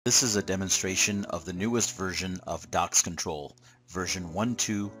This is a demonstration of the newest version of DOXcontrol, version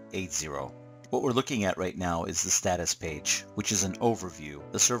 1280. What we're looking at right now is the status page, which is an overview.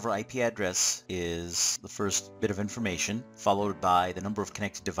 The server IP address is the first bit of information, followed by the number of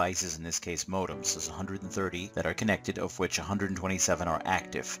connected devices, in this case modems. There's 130 that are connected, of which 127 are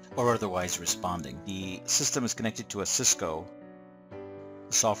active or otherwise responding. The system is connected to a Cisco.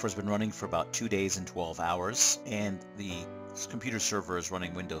 The software has been running for about 2 days and 12 hours, and the computer server is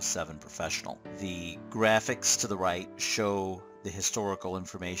running Windows 7 Professional. The graphics to the right show the historical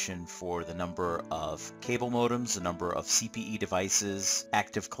information for the number of cable modems, the number of CPE devices,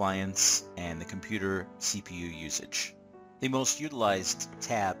 active clients, and the computer CPU usage. The most utilized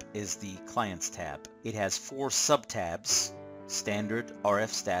tab is the Clients tab. It has 4 sub-tabs: Standard, RF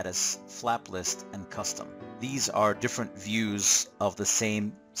Status, Flap List, and Custom. These are different views of the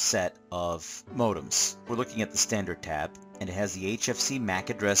same set of modems. We're looking at the Standard tab, and it has the HFC MAC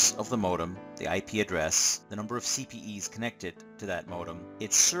address of the modem, the IP address, the number of CPEs connected to that modem,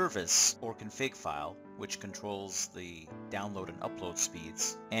 its service or config file, which controls the download and upload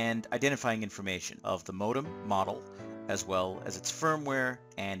speeds, and identifying information of the modem model, as well as its firmware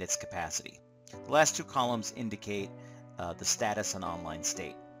and its capacity. The last 2 columns indicate the status and online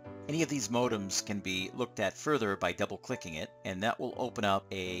state. Any of these modems can be looked at further by double-clicking it, and that will open up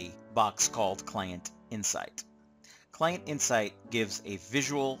a box called Client Insight. Client Insight gives a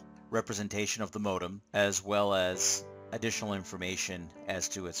visual representation of the modem, as well as additional information as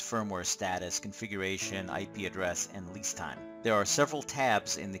to its firmware status, configuration, IP address, and lease time. There are several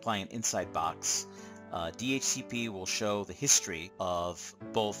tabs in the Client Insight box. DHCP will show the history of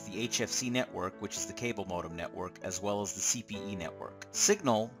both the HFC network, which is the cable modem network, as well as the CPE network.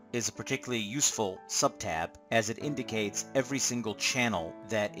 Signal is a particularly useful sub-tab, as it indicates every single channel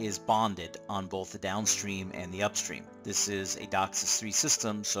that is bonded on both the downstream and the upstream. This is a DOCSIS 3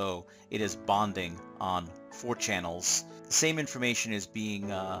 system, so it is bonding on 4 channels. The same information is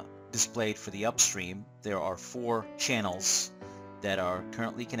being displayed for the upstream. There are 4 channels that are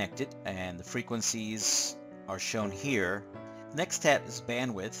currently connected, and the frequencies are shown here. The next tab is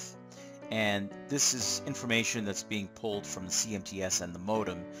bandwidth, and this is information that's being pulled from the CMTS and the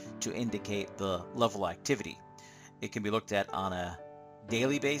modem to indicate the level activity. It can be looked at on a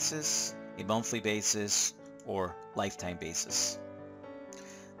daily basis, a monthly basis, or lifetime basis.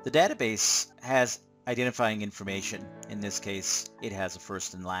 The database has identifying information. In this case, it has a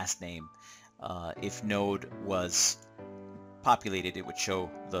first and last name. If node was populated, it would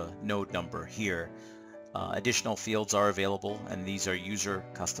show the node number here. Additional fields are available, and these are user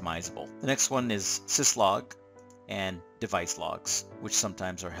customizable. The next one is syslog and device logs, which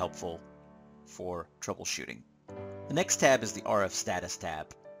sometimes are helpful for troubleshooting. The next tab is the RF status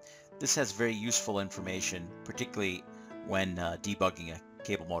tab. This has very useful information, particularly when debugging a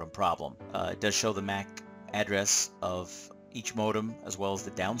cable modem problem. It does show the MAC address of each modem, as well as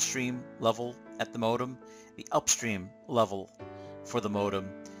the downstream level at the modem, the upstream level for the modem,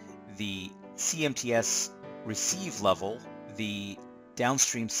 the CMTS receive level, the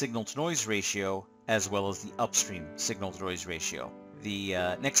downstream signal to noise ratio, as well as the upstream signal to noise ratio. The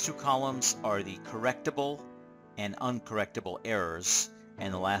next 2 columns are the correctable and uncorrectable errors,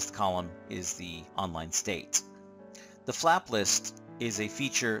 and the last column is the online state. The flap list is a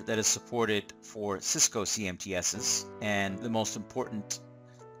feature that is supported for Cisco CMTSs, and the most important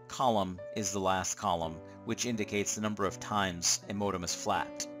column is the last column, which indicates the number of times a modem is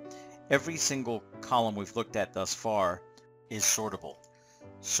flapped. Every single column we've looked at thus far is sortable.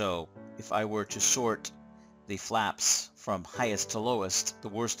 So if I were to sort the flaps from highest to lowest, the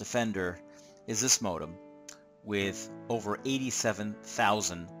worst offender is this modem with over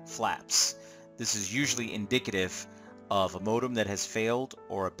 87,000 flaps. This is usually indicative of a modem that has failed,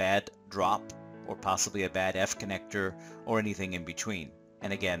 or a bad drop, or possibly a bad F connector, or anything in between.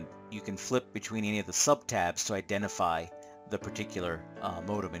 And again, you can flip between any of the sub-tabs to identify the particular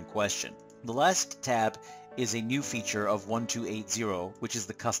modem in question. The last tab is a new feature of 1280, which is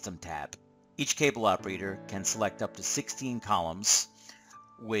the Custom tab. Each cable operator can select up to 16 columns,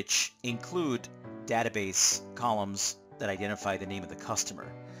 which include database columns that identify the name of the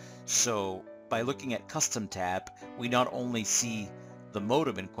customer. So by looking at Custom tab, we not only see the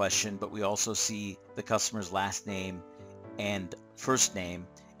modem in question, but we also see the customer's last name and first name,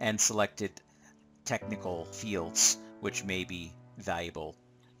 and selected technical fields which may be valuable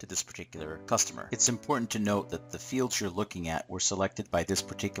to this particular customer. It's important to note that the fields you're looking at were selected by this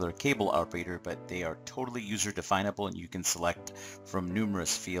particular cable operator, but they are totally user definable, and you can select from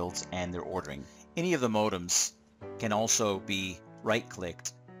numerous fields and their ordering. Any of the modems can also be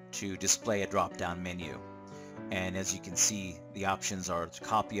right-clicked to display a drop-down menu. And as you can see, the options are to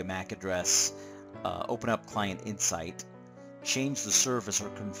copy a MAC address, open up Client Insight, change the service or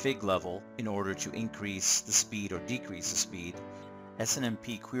config level in order to increase the speed or decrease the speed,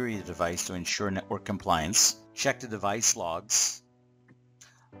 SNMP query the device to ensure network compliance, check the device logs,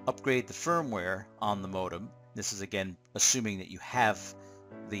 upgrade the firmware on the modem. This is again assuming that you have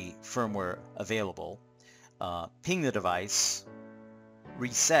the firmware available, ping the device,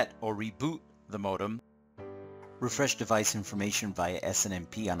 reset or reboot the modem, refresh device information via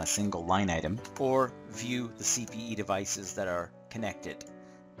SNMP on a single line item, or view the CPE devices that are connected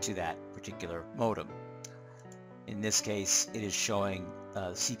to that particular modem. In this case, it is showing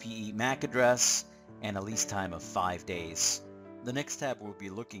a CPE MAC address and a lease time of 5 days. The next tab we'll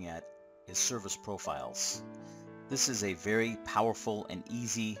be looking at is Service Profiles. This is a very powerful and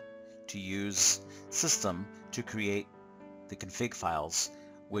easy to use system to create the config files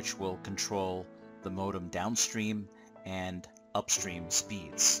which will control the modem downstream and upstream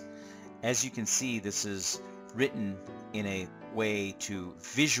speeds. As you can see, this is written in a way to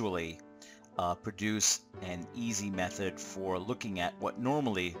visually produce an easy method for looking at what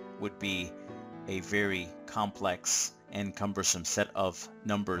normally would be a very complex and cumbersome set of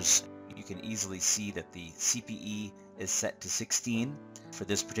numbers. You can easily see that the CPE is set to 16 for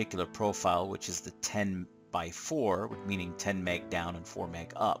this particular profile, which is the 10x4, meaning 10 meg down and 4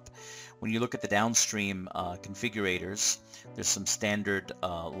 meg up. When you look at the downstream configurators, there's some standard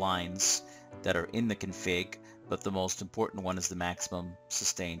lines that are in the config, but the most important one is the maximum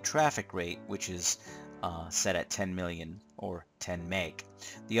sustained traffic rate, which is set at 10 million or 10 meg.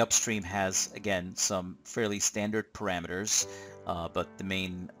 The upstream has, again, some fairly standard parameters, but the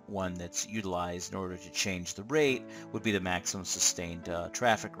main one that's utilized in order to change the rate would be the maximum sustained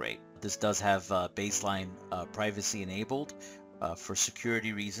traffic rate. This does have baseline privacy enabled for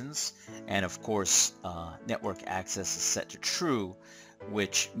security reasons, and of course network access is set to true,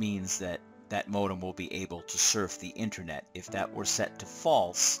 which means that that modem will be able to surf the internet. If that were set to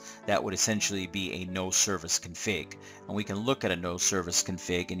false, that would essentially be a no service config. And we can look at a no service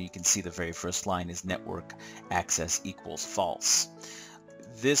config, and you can see the very first line is network access equals false.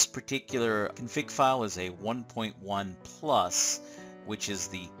 This particular config file is a 1.1 plus, which is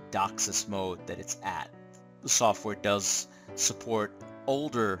the DOCSIS mode that it's at. The software does support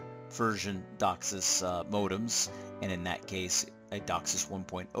older version DOCSIS modems, and in that case a DOCSIS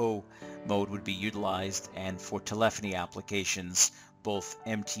 1.0 mode would be utilized, and for telephony applications both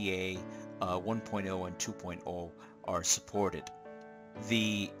MTA 1.0 and 2.0 are supported.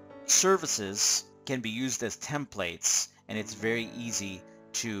 The services can be used as templates, and it's very easy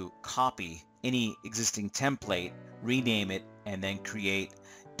to copy any existing template, rename it, and then create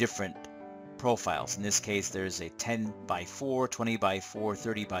different profiles. In this case, there's a 10x4,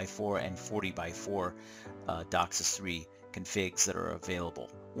 20x4, 30x4, and 40x4 DOCSIS 3 configs that are available.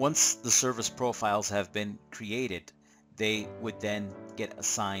 Once the service profiles have been created, they would then get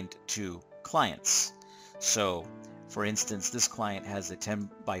assigned to clients. So, for instance, this client has a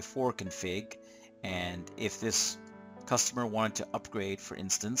 10x4 config, and if this customer wanted to upgrade, for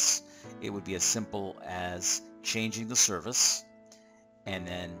instance, it would be as simple as changing the service and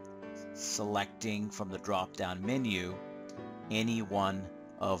then selecting from the drop-down menu any one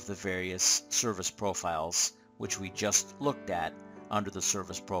of the various service profiles which we just looked at under the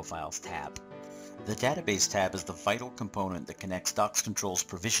Service Profiles tab. The Database tab is the vital component that connects DOXcontrol's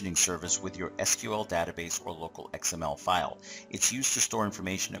provisioning service with your SQL database or local XML file. It's used to store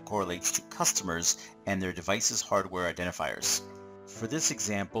information that correlates to customers and their device's hardware identifiers. For this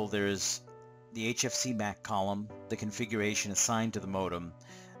example, there is the HFC MAC column, the configuration assigned to the modem,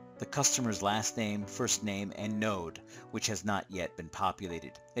 the customer's last name, first name, and node, which has not yet been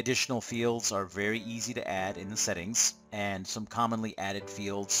populated. Additional fields are very easy to add in the settings, and some commonly added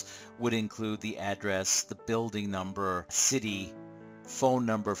fields would include the address, the building number, city, phone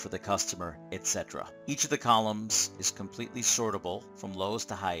number for the customer, etc. Each of the columns is completely sortable from lowest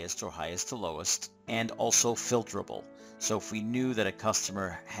to highest or highest to lowest, and also filterable. So if we knew that a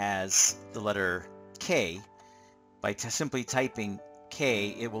customer has the letter K, by simply typing K,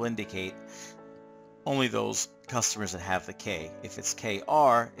 it will indicate only those customers that have the K. If it's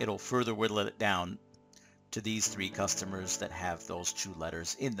KR, it'll further whittle it down to these 3 customers that have those 2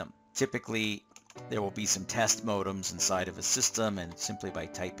 letters in them. Typically, there will be some test modems inside of a system, and simply by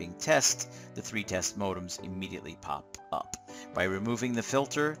typing test, the 3 test modems immediately pop up. By removing the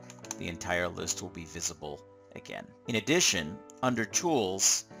filter, the entire list will be visible again. In addition, under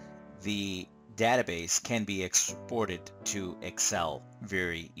Tools, the database can be exported to Excel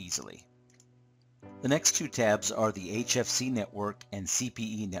very easily. The next two tabs are the HFC network and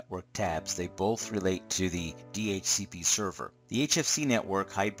CPE network tabs. They both relate to the DHCP server. The HFC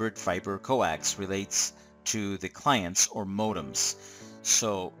network, hybrid fiber coax, relates to the clients or modems.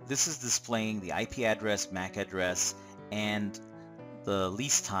 So this is displaying the IP address, MAC address, and the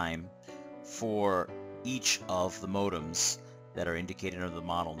lease time for each of the modems that are indicated under the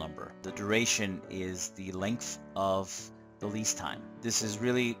model number. The duration is the length of the lease time. This is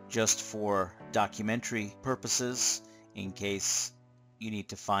really just for documentary purposes in case you need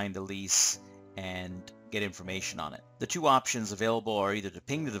to find the lease and get information on it. The two options available are either to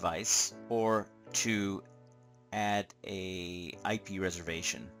ping the device or to add a IP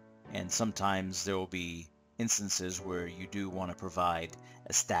reservation. And sometimes there will be instances where you do want to provide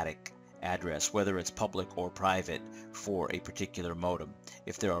a static address, whether it's public or private, for a particular modem.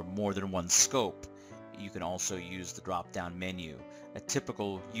 If there are more than one scope, you can also use the drop-down menu. A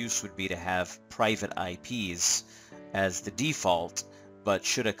typical use would be to have private IPs as the default, but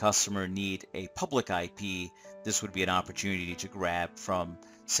should a customer need a public IP, this would be an opportunity to grab from,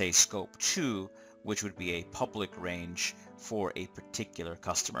 say, scope 2, which would be a public range for a particular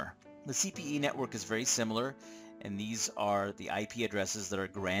customer. The CPE network is very similar, and these are the IP addresses that are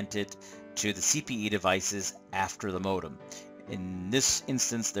granted to the CPE devices after the modem. In this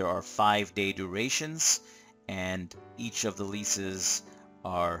instance, there are 5-day durations, and each of the leases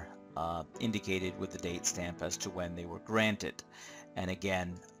are indicated with the date stamp as to when they were granted. And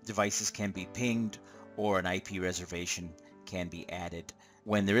again, devices can be pinged or an IP reservation can be added.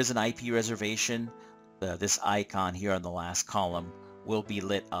 When there is an IP reservation, this icon here on the last column will be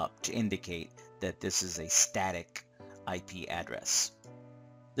lit up to indicate that this is a static IP address.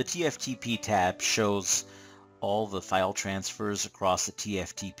 The TFTP tab shows all the file transfers across the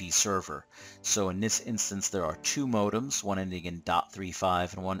TFTP server. So in this instance, there are two modems, one ending in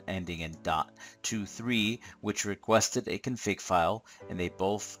 .35 and one ending in .23, which requested a config file, and they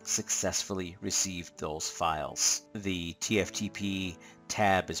both successfully received those files. The TFTP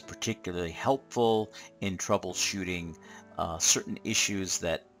tab is particularly helpful in troubleshooting certain issues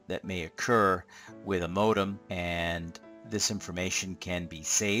that may occur with a modem, and this information can be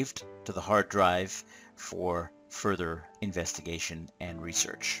saved to the hard drive for further investigation and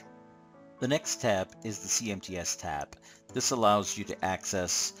research. The next tab is the CMTS tab. This allows you to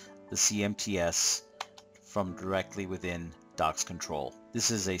access the CMTS from directly within DOXcontrol. This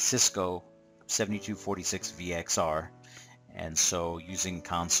is a Cisco 7246 VXR, and so using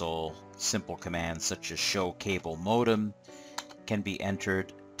console simple commands such as show cable modem can be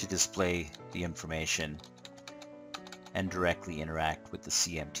entered to display the information and directly interact with the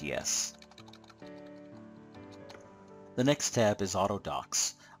CMTS. The next tab is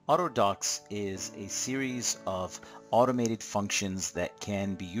AutoDocs. AutoDocs is a series of automated functions that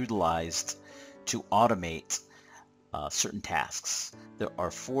can be utilized to automate certain tasks. There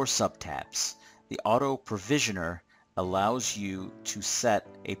are 4 subtabs. The Auto Provisioner allows you to set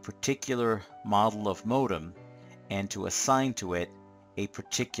a particular model of modem and to assign to it a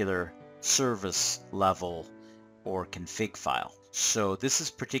particular service level or config file. So this is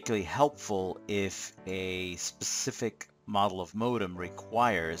particularly helpful if a specific model of modem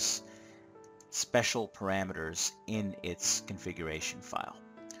requires special parameters in its configuration file.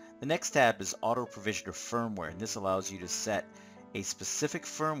 The next tab is Auto Provisioner Firmware, and this allows you to set a specific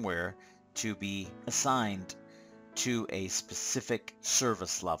firmware to be assigned to a specific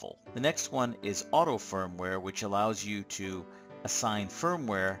service level. The next one is Auto Firmware, which allows you to assign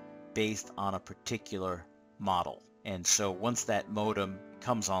firmware based on a particular model. And so once that modem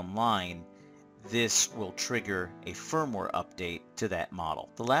comes online, this will trigger a firmware update to that model.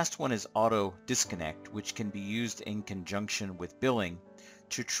 The last one is Auto Disconnect, which can be used in conjunction with billing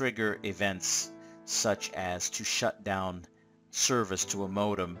to trigger events such as to shut down service to a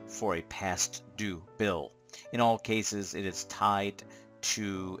modem for a past due bill. In all cases, it is tied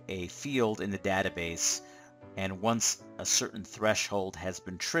to a field in the database, and once a certain threshold has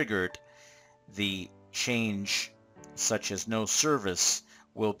been triggered, the change such as no service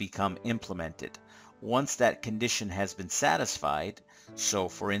will become implemented. Once that condition has been satisfied, so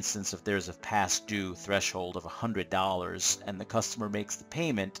for instance, if there's a past due threshold of $100 and the customer makes the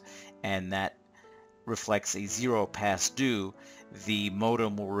payment and that reflects a 0 past due, the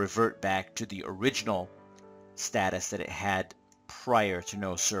modem will revert back to the original status that it had prior to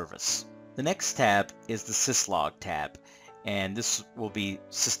no service. The next tab is the syslog tab, and this will be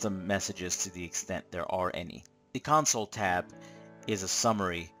system messages to the extent there are any. The console tab is a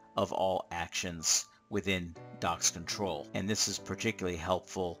summary of all actions within DOXcontrol, and this is particularly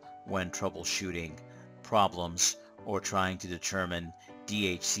helpful when troubleshooting problems or trying to determine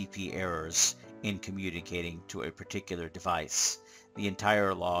DHCP errors in communicating to a particular device. The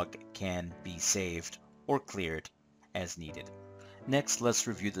entire log can be saved or cleared as needed. Next, let's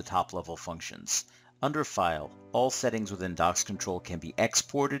review the top-level functions. Under File, all settings within DOXcontrol can be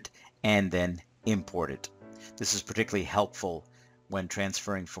exported and then imported. This is particularly helpful when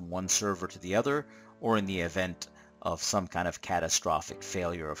transferring from one server to the other or in the event of some kind of catastrophic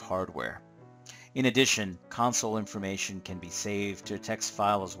failure of hardware. In addition, console information can be saved to a text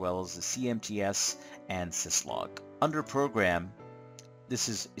file as well as the CMTS and syslog. Under Program, this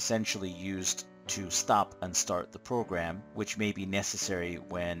is essentially used to stop and start the program, which may be necessary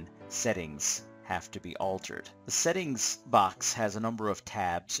when settings have to be altered. The Settings box has a number of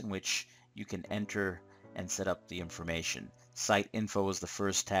tabs in which you can enter and set up the information. Site Info is the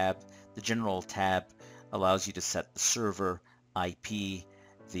first tab. The General tab allows you to set the server, IP,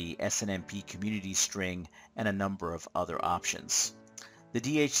 the SNMP community string, and a number of other options. The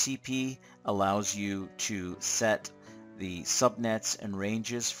DHCP allows you to set the subnets and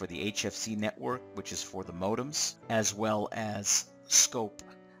ranges for the HFC network, which is for the modems, as well as scope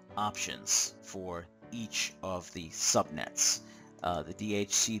options for each of the subnets. The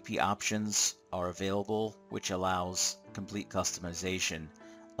DHCP options are available, which allows complete customization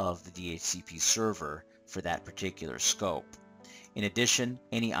of the DHCP server for that particular scope. In addition,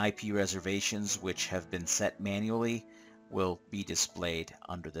 any IP reservations which have been set manually will be displayed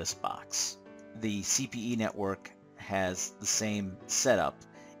under this box. The CPE network has the same setup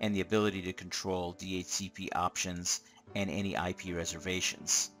and the ability to control DHCP options and any IP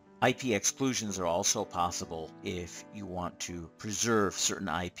reservations. IP exclusions are also possible if you want to preserve certain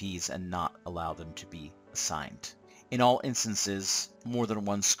IPs and not allow them to be assigned. In all instances, more than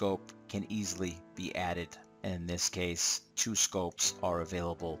one scope can easily be added, and in this case, 2 scopes are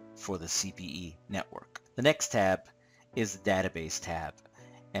available for the CPE network. The next tab is the Database tab,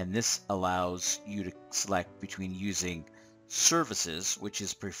 and this allows you to select between using services, which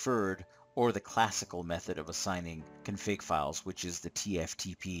is preferred, or the classical method of assigning config files, which is the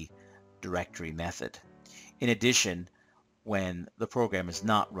TFTP directory method. In addition, when the program is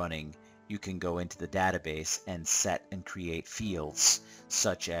not running, you can go into the database and set and create fields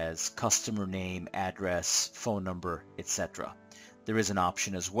such as customer name, address, phone number, etc. There is an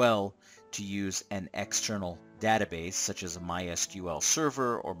option as well to use an external database such as a MySQL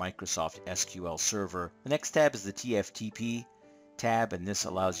server or Microsoft SQL server. The next tab is the TFTP tab, and this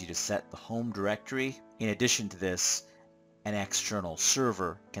allows you to set the home directory. In addition to this, an external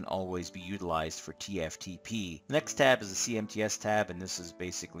server can always be utilized for TFTP. The next tab is the CMTS tab, and this is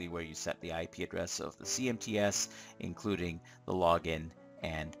basically where you set the IP address of the CMTS, including the login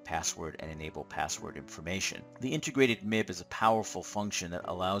and password and enable password information. The integrated MIB is a powerful function that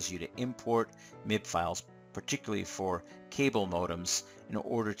allows you to import MIB files, particularly for cable modems, in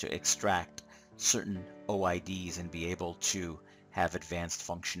order to extract certain OIDs and be able to have advanced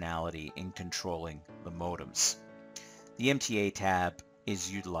functionality in controlling the modems. The MTA tab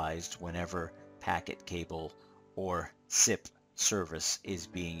is utilized whenever packet cable or SIP service is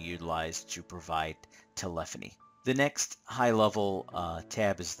being utilized to provide telephony. The next high-level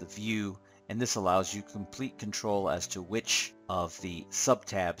tab is the View, and this allows you complete control as to which of the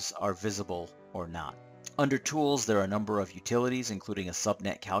subtabs are visible or not. Under Tools, there are a number of utilities, including a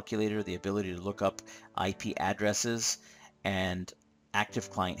subnet calculator, the ability to look up IP addresses, and active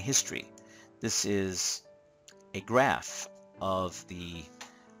client history. This is a graph of the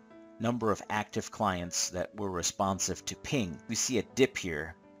number of active clients that were responsive to ping. We see a dip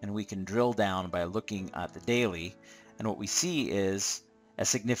here, and we can drill down by looking at the daily, and what we see is a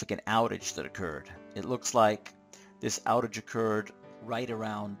significant outage that occurred. It looks like this outage occurred right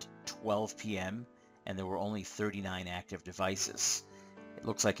around 12 p.m. and there were only 39 active devices. It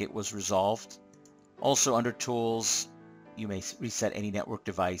looks like it was resolved. Also under Tools, you may reset any network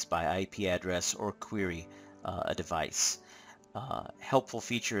device by IP address or query a device. Helpful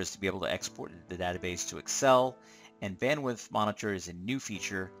feature is to be able to export the database to Excel, and Bandwidth Monitor is a new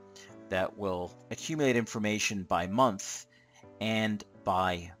feature that will accumulate information by month and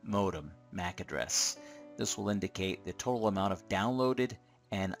by modem MAC address. This will indicate the total amount of downloaded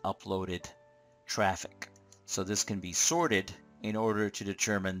and uploaded traffic. So this can be sorted in order to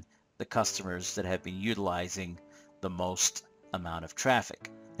determine the customers that have been utilizing the most amount of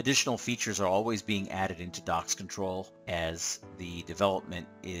traffic. Additional features are always being added into DOXcontrol as the development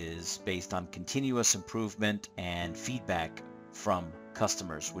is based on continuous improvement and feedback from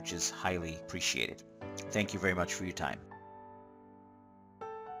customers, which is highly appreciated. Thank you very much for your time.